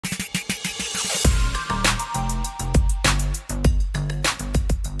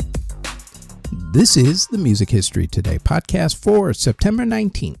This is the Music History Today podcast for September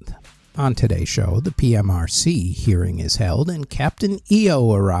 19th. On today's show, the PMRC hearing is held and Captain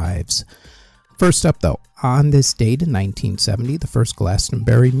EO arrives. First up, though, on this date in 1970, the first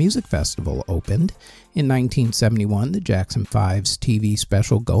Glastonbury Music Festival opened. In 1971, the Jackson 5's TV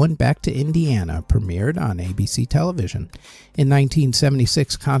special Going Back to Indiana premiered on ABC television. In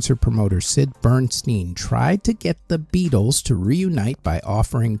 1976, concert promoter Sid Bernstein tried to get the Beatles to reunite by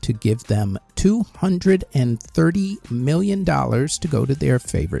offering to give them $230 million to go to their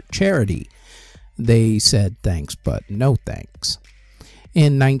favorite charity. They said thanks, but no thanks.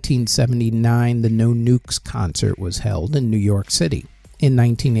 In 1979, the No Nukes concert was held in New York City. In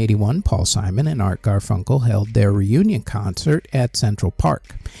 1981, Paul Simon and Art Garfunkel held their reunion concert at Central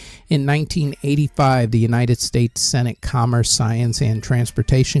Park. In 1985, the United States Senate Commerce, Science, and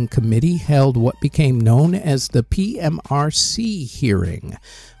Transportation Committee held what became known as the PMRC hearing,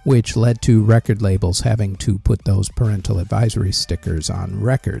 which led to record labels having to put those parental advisory stickers on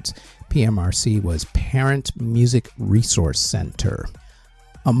records. PMRC was Parent Music Resource Center.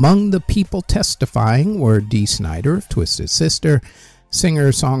 Among the people testifying were Dee Snider of Twisted Sister,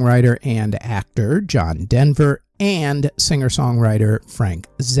 singer-songwriter and actor John Denver, and singer-songwriter Frank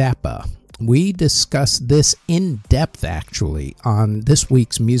Zappa. We discuss this in depth, actually, on this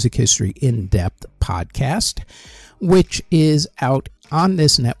week's Music History In-Depth podcast, which is out on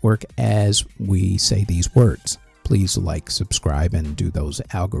this network as we say these words. Please like, subscribe, and do those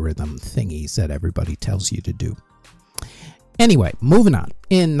algorithm thingies that everybody tells you to do. Anyway, moving on.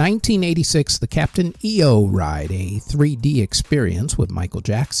 In 1986, the Captain EO ride, a 3D experience with Michael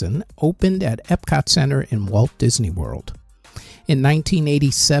Jackson, opened at EPCOT Center in Walt Disney World. In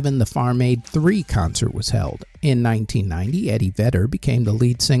 1987, the Farm Aid 3 concert was held. In 1990, Eddie Vedder became the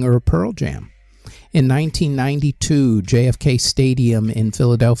lead singer of Pearl Jam. In 1992, JFK Stadium in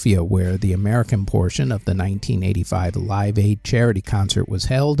Philadelphia, where the American portion of the 1985 Live Aid charity concert was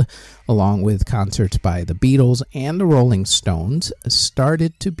held, along with concerts by the Beatles and the Rolling Stones,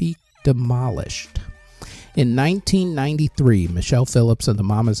 started to be demolished. In 1993, Michelle Phillips of the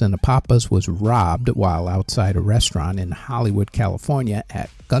Mamas and the Papas was robbed while outside a restaurant in Hollywood, California at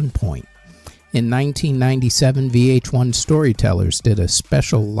gunpoint. In 1997, VH1 Storytellers did a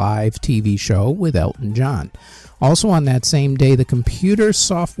special live TV show with Elton John. Also on that same day, the computer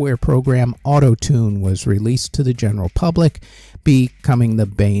software program Auto-Tune was released to the general public, becoming the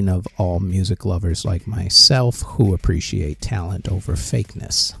bane of all music lovers like myself who appreciate talent over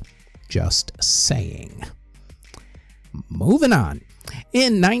fakeness. Just saying. Moving on.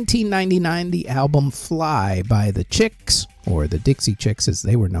 In 1999, the album Fly by the Chicks, or the Dixie Chicks as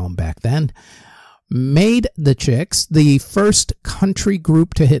they were known back then, made the Chicks the first country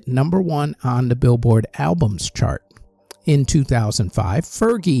group to hit #1 on the Billboard Albums chart. In 2005,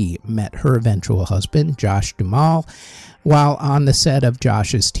 Fergie met her eventual husband, Josh Duhamel, while on the set of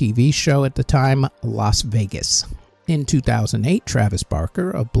Josh's TV show at the time, Las Vegas. In 2008, Travis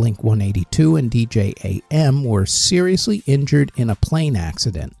Barker of Blink-182 and DJ AM were seriously injured in a plane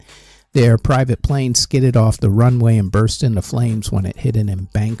accident. Their private plane skidded off the runway and burst into flames when it hit an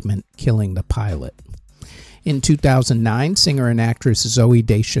embankment, killing the pilot. In 2009, singer and actress Zooey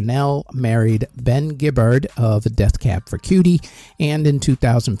Deschanel married Ben Gibbard of Death Cab for Cutie, and in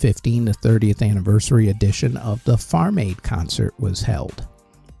 2015, the 30th anniversary edition of the Farm Aid concert was held.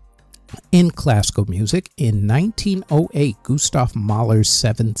 In classical music, in 1908, Gustav Mahler's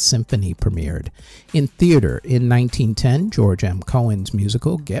Seventh Symphony premiered. In theater, in 1910, George M. Cohan's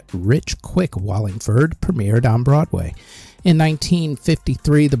musical Get Rich Quick, Wallingford premiered on Broadway. In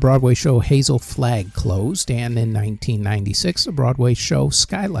 1953, the Broadway show Hazel Flag closed, and in 1996, the Broadway show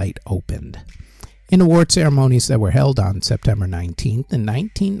Skylight opened. In award ceremonies that were held on September 19th, in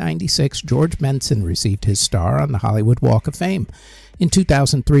 1996, George Benson received his star on the Hollywood Walk of Fame. In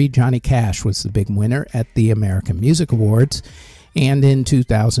 2003, Johnny Cash was the big winner at the American Music Awards. And in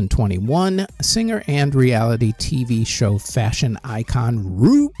 2021, singer and reality TV show fashion icon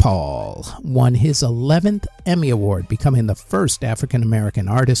RuPaul won his 11th Emmy Award, becoming the first African-American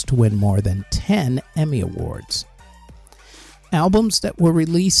artist to win more than 10 Emmy Awards. Albums that were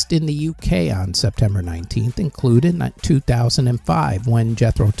released in the UK on September 19th included 2005, when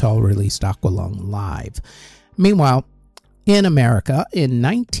Jethro Tull released Aqualung Live. Meanwhile, in America, in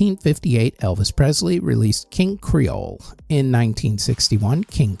 1958, Elvis Presley released King Creole. In 1961,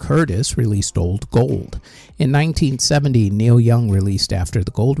 King Curtis released Old Gold. In 1970, Neil Young released After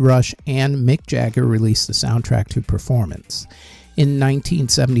the Gold Rush, and Mick Jagger released the soundtrack to Performance. In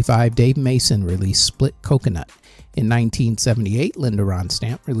 1975, Dave Mason released Split Coconut. In 1978, Linda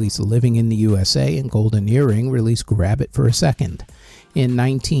Ronstadt released Living in the USA, and Golden Earring released Grab It for a Second. In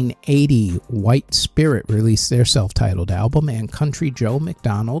 1980, White Spirit released their self-titled album, and Country Joe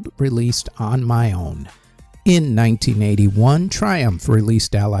McDonald released On My Own. In 1981, Triumph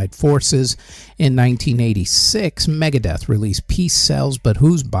released Allied Forces. In 1986, Megadeth released Peace Sells, But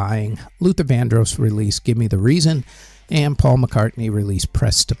Who's Buying? Luther Vandross released Give Me the Reason, and Paul McCartney released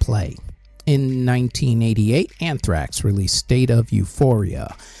Press to Play. In 1988, Anthrax released State of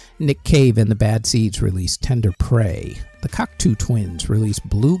Euphoria. Nick Cave and the Bad Seeds released Tender Prey. The Cocteau Twins released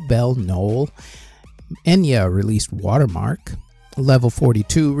Blue Bell Knoll. Enya released Watermark. Level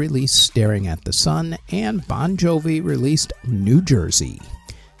 42 released Staring at the Sun. And Bon Jovi released New Jersey.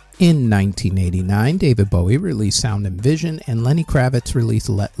 In 1989, David Bowie released Sound and Vision, and Lenny Kravitz released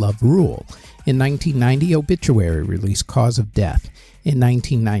Let Love Rule. In 1990, Obituary released Cause of Death. In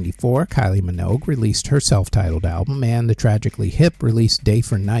 1994, Kylie Minogue released her self-titled album, and the Tragically Hip released Day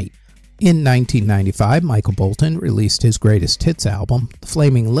for Night. In 1995, Michael Bolton released his greatest hits album. The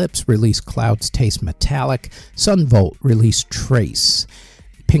Flaming Lips released Clouds Taste Metallic. Sun Volt released Trace.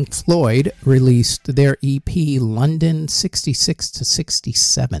 Pink Floyd released their EP London 66 to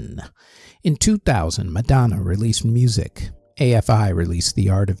 67. In 2000, Madonna released Music. AFI released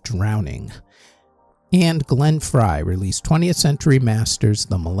The Art of Drowning. And Glenn Frey released 20th Century Masters,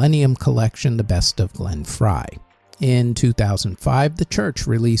 The Millennium Collection, The Best of Glenn Frey. In 2005, The Church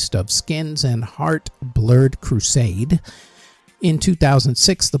released Of Skins and Heart, Blurred Crusade. In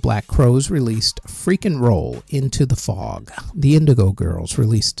 2006, The Black Crowes released Freakin' Roll, Into the Fog. The Indigo Girls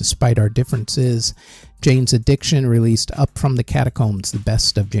released Despite Our Differences. Jane's Addiction released Up from the Catacombs, The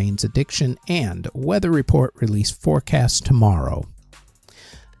Best of Jane's Addiction. And Weather Report released Forecast Tomorrow.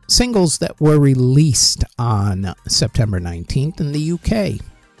 Singles that were released on September 19th in the UK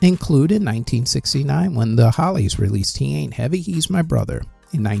include in 1969 when the Hollies released He Ain't Heavy, He's My Brother.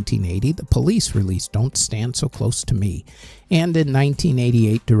 In 1980, the Police released Don't Stand So Close to Me. And in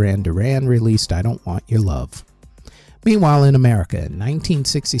 1988, Duran Duran released I Don't Want Your Love. Meanwhile, in America, in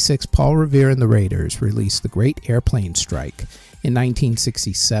 1966, Paul Revere and the Raiders released The Great Airplane Strike. In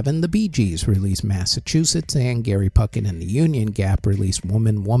 1967, the Bee Gees released Massachusetts, and Gary Puckett and the Union Gap released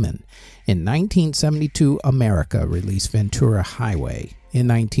Woman, Woman. In 1972, America released Ventura Highway. In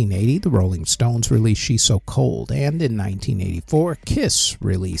 1980, the Rolling Stones released She's So Cold, and in 1984, Kiss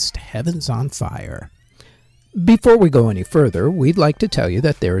released Heaven's on Fire. Before we go any further, we'd like to tell you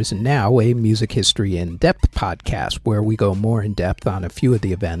that there is now a Music History In-Depth podcast where we go more in-depth on a few of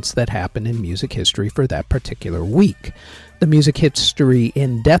the events that happen in music history for that particular week. The Music History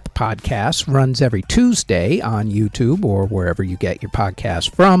In-Depth podcast runs every Tuesday on YouTube or wherever you get your podcasts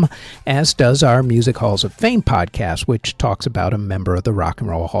from, as does our Music Halls of Fame podcast, which talks about a member of the Rock and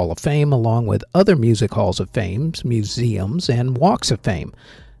Roll Hall of Fame, along with other Music Halls of Fame, museums, and walks of fame.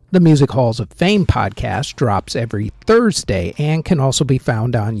 The Music Halls of Fame podcast drops every Thursday and can also be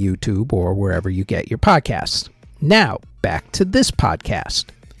found on YouTube or wherever you get your podcasts. Now, back to this podcast.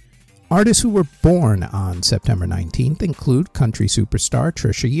 Artists who were born on September 19th include country superstar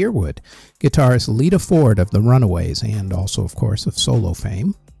Trisha Yearwood, guitarist Lita Ford of the Runaways and also, of course, of solo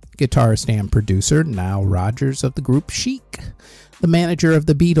fame, guitarist and producer Nile Rodgers of the group Chic, the manager of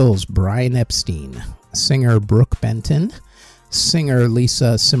the Beatles Brian Epstein, singer Brooke Benton, singer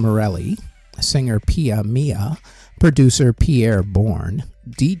Lisa Cimarelli, singer Pia Mia, producer Pierre Bourne,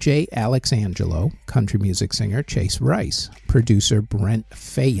 DJ Alex Angelo, country music singer Chase Rice, producer Brent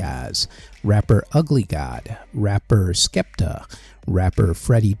Fayaz, rapper Ugly God, rapper Skepta, rapper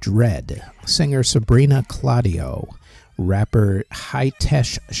Freddie Dredd, singer Sabrina Claudio, rapper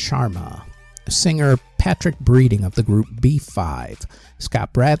Hitesh Sharma, singer Patrick Breeding of the group B5,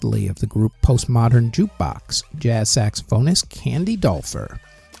 Scott Bradley of the group Postmodern Jukebox, jazz saxophonist Candy Dolfer,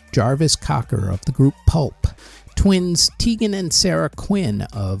 Jarvis Cocker of the group Pulp, twins Tegan and Sarah Quinn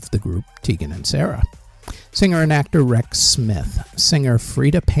of the group Tegan and Sarah, singer and actor Rex Smith, singer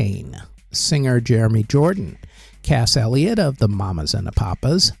Frida Payne, singer Jeremy Jordan, Cass Elliott of the Mamas and the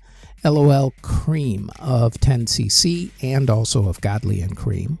Papas, LOL Cream of 10cc and also of Godley and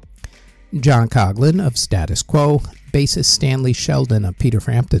Cream, John Coughlin of Status Quo, bassist Stanley Sheldon of Peter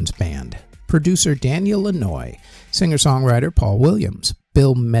Frampton's band, producer Daniel Lanois, singer-songwriter Paul Williams,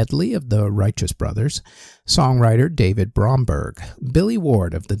 Bill Medley of the Righteous Brothers, songwriter David Bromberg, Billy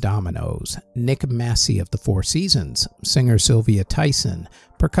Ward of the Dominoes, Nick Massey of the Four Seasons, singer Sylvia Tyson,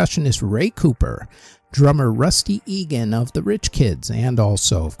 percussionist Ray Cooper, drummer Rusty Egan of the Rich Kids, and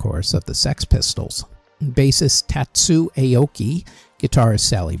also, of course, of the Sex Pistols, bassist Tatsu Aoki, guitarist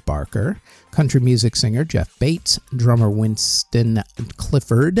Sally Barker, country music singer Jeff Bates, drummer Winston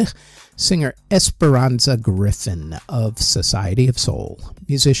Clifford, singer Esperanza Griffin of Society of Soul,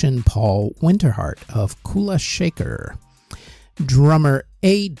 musician Paul Winterhart of Kula Shaker, Drummer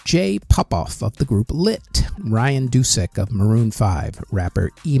A.J. Popoff of the group Lit, Ryan Dusick of Maroon 5,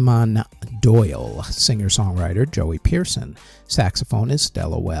 rapper Iman Doyle, singer-songwriter Joey Pearson, saxophonist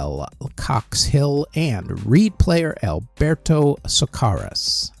Delawel Cox-Hill, and reed player Alberto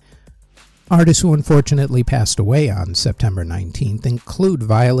Socaras. Artists who unfortunately passed away on September 19th include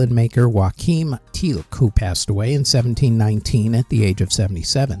violin maker Joachim Tilk, who passed away in 1719 at the age of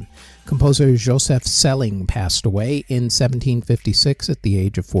 77. Composer Joseph Selling passed away in 1756 at the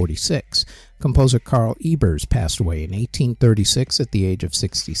age of 46. Composer Carl Ebers passed away in 1836 at the age of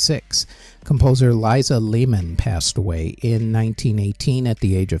 66. Composer Liza Lehman passed away in 1918 at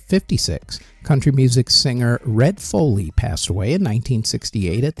the age of 56. Country music singer Red Foley passed away in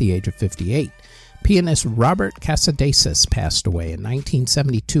 1968 at the age of 58. Pianist Robert Casadesus passed away in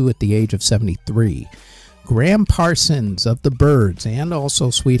 1972 at the age of 73. Graham Parsons of the Byrds and also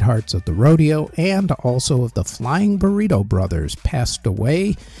Sweethearts of the Rodeo and also of the Flying Burrito Brothers passed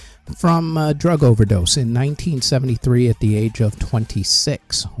away from a drug overdose in 1973 at the age of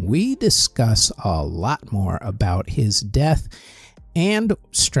 26. We discuss a lot more about his death and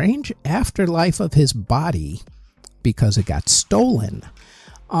strange afterlife of his body because it got stolen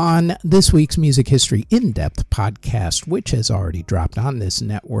on this week's Music History In-Depth podcast, which has already dropped on this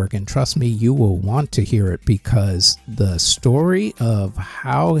network. And trust me, you will want to hear it because the story of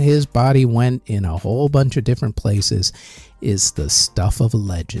how his body went in a whole bunch of different places is the stuff of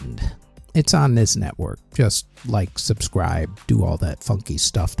legend. It's on this network. Just like, subscribe, do all that funky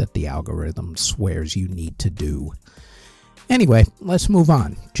stuff that the algorithm swears you need to do. Anyway, let's move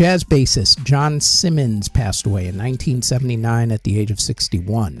on. Jazz bassist John Simmons passed away in 1979 at the age of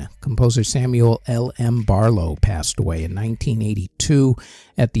 61. Composer Samuel L.M. Barlow passed away in 1982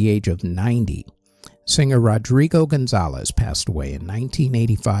 at the age of 90. Singer Rodrigo Gonzalez passed away in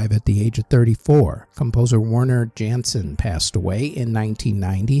 1985 at the age of 34. Composer Werner Jansen passed away in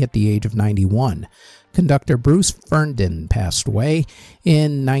 1990 at the age of 91. Conductor Bruce Ferndon passed away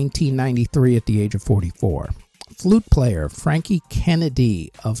in 1993 at the age of 44. Flute player Frankie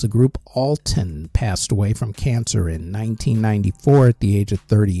Kennedy of the group Alton passed away from cancer in 1994 at the age of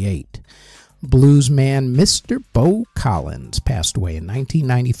 38. Bluesman Mr. Bo Collins passed away in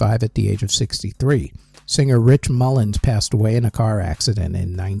 1995 at the age of 63. Singer Rich Mullins passed away in a car accident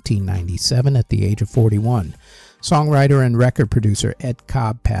in 1997 at the age of 41. Songwriter and record producer Ed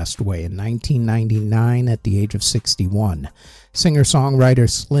Cobb passed away in 1999 at the age of 61. Singer-songwriter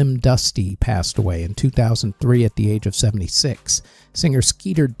Slim Dusty passed away in 2003 at the age of 76. Singer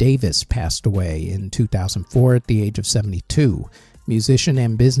Skeeter Davis passed away in 2004 at the age of 72. Musician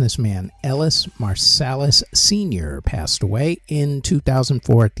and businessman Ellis Marsalis Sr. passed away in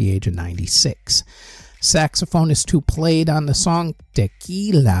 2004 at the age of 96. Saxophonist who played on the song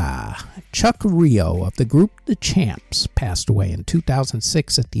Tequila, Chuck Rio of the group The Champs, passed away in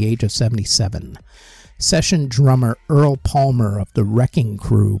 2006 at the age of 77. Session drummer Earl Palmer of the Wrecking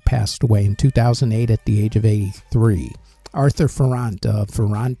Crew passed away in 2008 at the age of 83. Arthur Ferrant of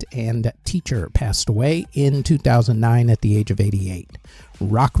Ferrant and Teacher passed away in 2009 at the age of 88.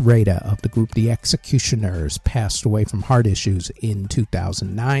 Rock Rada of the group The Executioners passed away from heart issues in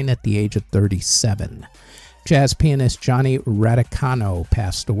 2009 at the age of 37. Jazz pianist Johnny Radicano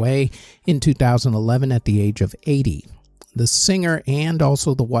passed away in 2011 at the age of 80. The singer and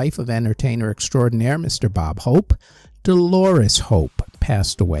also the wife of entertainer extraordinaire Mr. Bob Hope, Dolores Hope,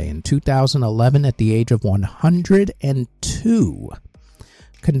 passed away in 2011 at the age of 102.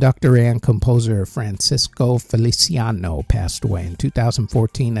 Conductor and composer Francisco Feliciano passed away in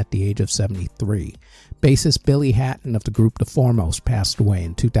 2014 at the age of 73. Bassist Billy Hatton of the group The Foremost passed away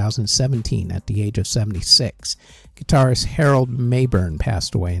in 2017 at the age of 76. Guitarist Harold Mayburn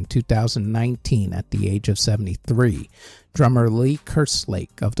passed away in 2019 at the age of 73. Drummer Lee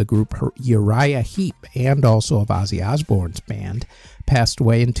Kerslake of the group Uriah Heep and also of Ozzy Osbourne's band passed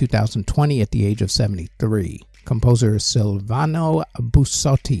away in 2020 at the age of 73. Composer Silvano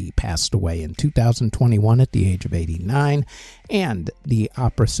Bussotti passed away in 2021 at the age of 89, and the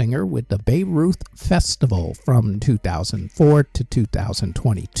opera singer with the Bayreuth Festival from 2004 to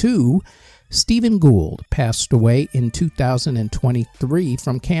 2022, Stephen Gould, passed away in 2023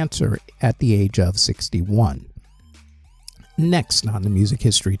 from cancer at the age of 61. Next on the Music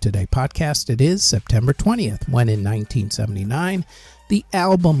History Today podcast, it is September 20th, when in 1979, the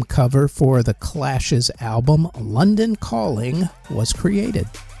album cover for The Clash's album London Calling was created.